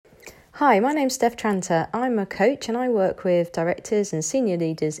Hi, my name's Steph Tranter. I'm a coach and I work with directors and senior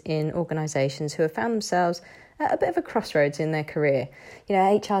leaders in organisations who have found themselves at a bit of a crossroads in their career. You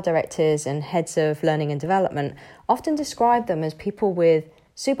know, HR directors and heads of learning and development often describe them as people with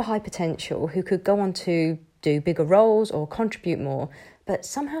super high potential who could go on to do bigger roles or contribute more, but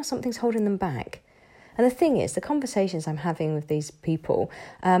somehow something's holding them back. And the thing is, the conversations I'm having with these people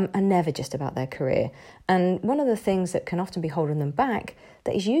are never just about their career. And one of the things that can often be holding them back,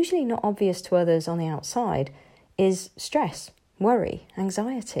 that is usually not obvious to others on the outside, is stress, worry,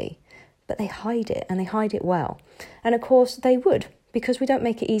 anxiety. But they hide it, and they hide it well. And of course they would, because we don't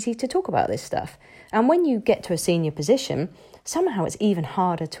make it easy to talk about this stuff. And when you get to a senior position, somehow it's even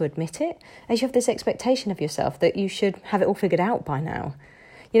harder to admit it, as you have this expectation of yourself that you should have it all figured out by now.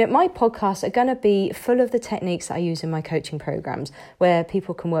 You know, my podcasts are going to be full of the techniques that I use in my coaching programs, where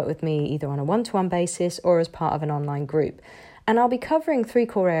people can work with me either on a one-to-one basis or as part of an online group. And I'll be covering 3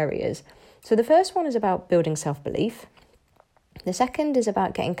 core areas. So the first one is about building self-belief. The second is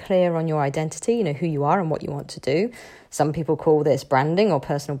about getting clear on your identity, you know, who you are and what you want to do. Some people call this branding or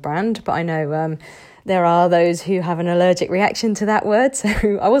personal brand, but I know there are those who have an allergic reaction to that word, so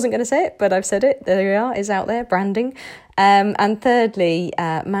I wasn't going to say it, but I've said it. There we are, it's out there, branding. And thirdly,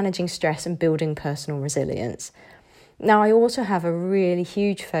 managing stress and building personal resilience. Now, I also have a really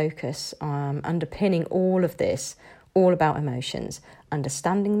huge focus on underpinning all of this, all about emotions,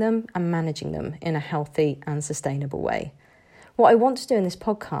 understanding them and managing them in a healthy and sustainable way. What I want to do in this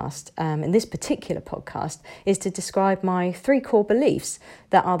podcast, in this particular podcast, is to describe my 3 core beliefs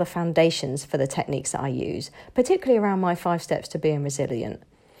that are the foundations for the techniques that I use, particularly around my 5 steps to being resilient.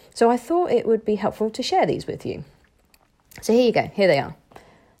 So I thought it would be helpful to share these with you. So here you go, here they are.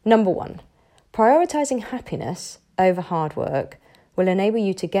 Number 1, prioritising happiness over hard work will enable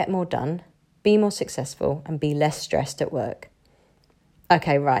you to get more done, be more successful, and be less stressed at work.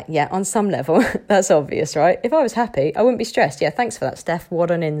 Okay, right, yeah, on some level, that's obvious, right? If I was happy, I wouldn't be stressed. Yeah, thanks for that, Steph.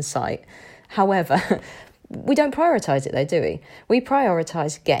 What an insight. However, we don't prioritise it though, do we? We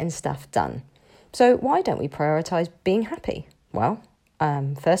prioritise getting stuff done. So why don't we prioritise being happy? Well,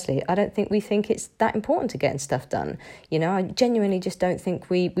 firstly, I don't think we think it's that important to getting stuff done. You know, I genuinely just don't think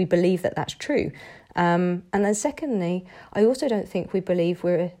we believe that that's true. And then secondly, I also don't think we believe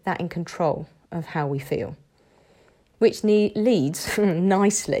we're that in control of how we feel. Which leads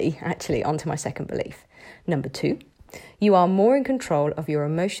nicely, actually, onto my second belief. Number 2, you are more in control of your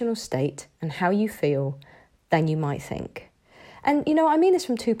emotional state and how you feel than you might think. And, you know, I mean this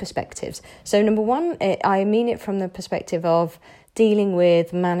from 2 perspectives. So number 1, I mean it from the perspective of dealing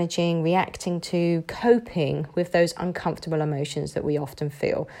with, managing, reacting to, coping with those uncomfortable emotions that we often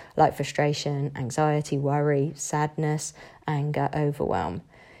feel, like frustration, anxiety, worry, sadness, anger, overwhelm.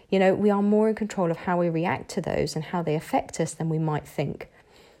 You know, we are more in control of how we react to those and how they affect us than we might think.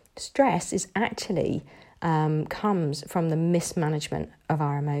 Stress is actually comes from the mismanagement of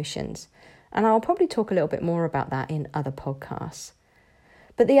our emotions. And I'll probably talk a little bit more about that in other podcasts.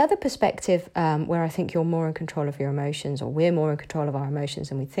 But the other perspective where I think you're more in control of your emotions, or we're more in control of our emotions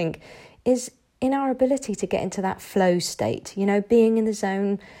than we think, is in our ability to get into that flow state, you know, being in the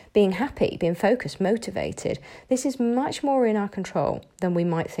zone, being happy, being focused, motivated. This is much more in our control than we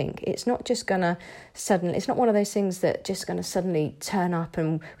might think. It's not just going to suddenly, it's not one of those things that just going to suddenly turn up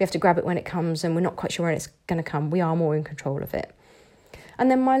and we have to grab it when it comes and we're not quite sure when it's going to come. We are more in control of it. And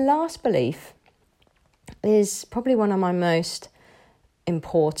then my last belief is probably one of my most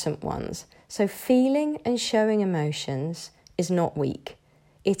important ones. So feeling and showing emotions is not weak.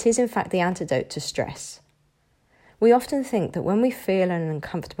 It is, in fact, the antidote to stress. We often think that when we feel an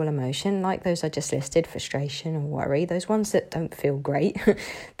uncomfortable emotion, like those I just listed, frustration or worry, those ones that don't feel great,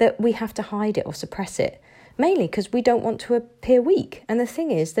 that we have to hide it or suppress it, mainly because we don't want to appear weak. And the thing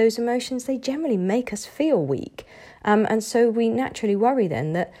is, those emotions, they generally make us feel weak. And so we naturally worry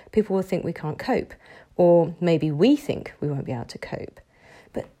then that people will think we can't cope, or maybe we think we won't be able to cope.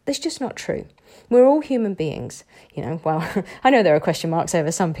 But that's just not true. We're all human beings, you know, well, I know there are question marks over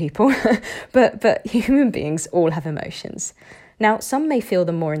some people, but human beings all have emotions. Now, some may feel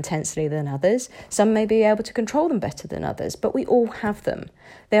them more intensely than others. Some may be able to control them better than others, but we all have them.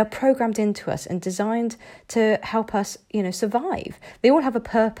 They are programmed into us and designed to help us, you know, survive. They all have a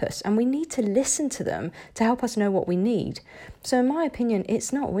purpose, and we need to listen to them to help us know what we need. So in my opinion,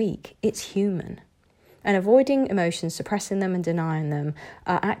 it's not weak, it's human. And avoiding emotions, suppressing them and denying them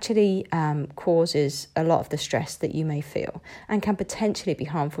actually causes a lot of the stress that you may feel and can potentially be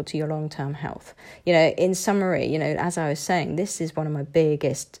harmful to your long-term health. You know, in summary, you know, as I was saying, this is one of my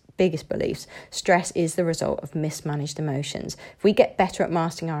biggest beliefs. Stress is the result of mismanaged emotions. If we get better at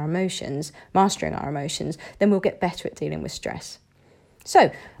mastering our emotions, then we'll get better at dealing with stress.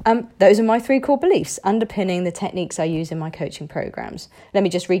 So those are my 3 core beliefs underpinning the techniques I use in my coaching programs. Let me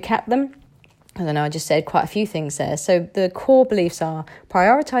just recap them. I don't know, I just said quite a few things there. So the core beliefs are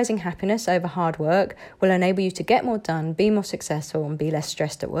prioritising happiness over hard work will enable you to get more done, be more successful and be less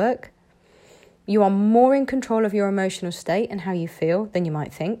stressed at work. You are more in control of your emotional state and how you feel than you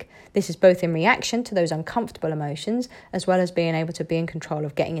might think. This is both in reaction to those uncomfortable emotions as well as being able to be in control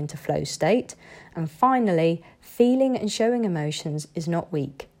of getting into flow state. And finally, feeling and showing emotions is not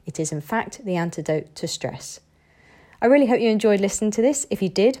weak. It is in fact the antidote to stress. I really hope you enjoyed listening to this. If you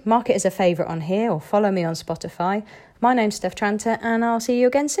did, mark it as a favourite on here or follow me on Spotify. My name's Steph Tranter and I'll see you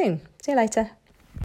again soon. See you later.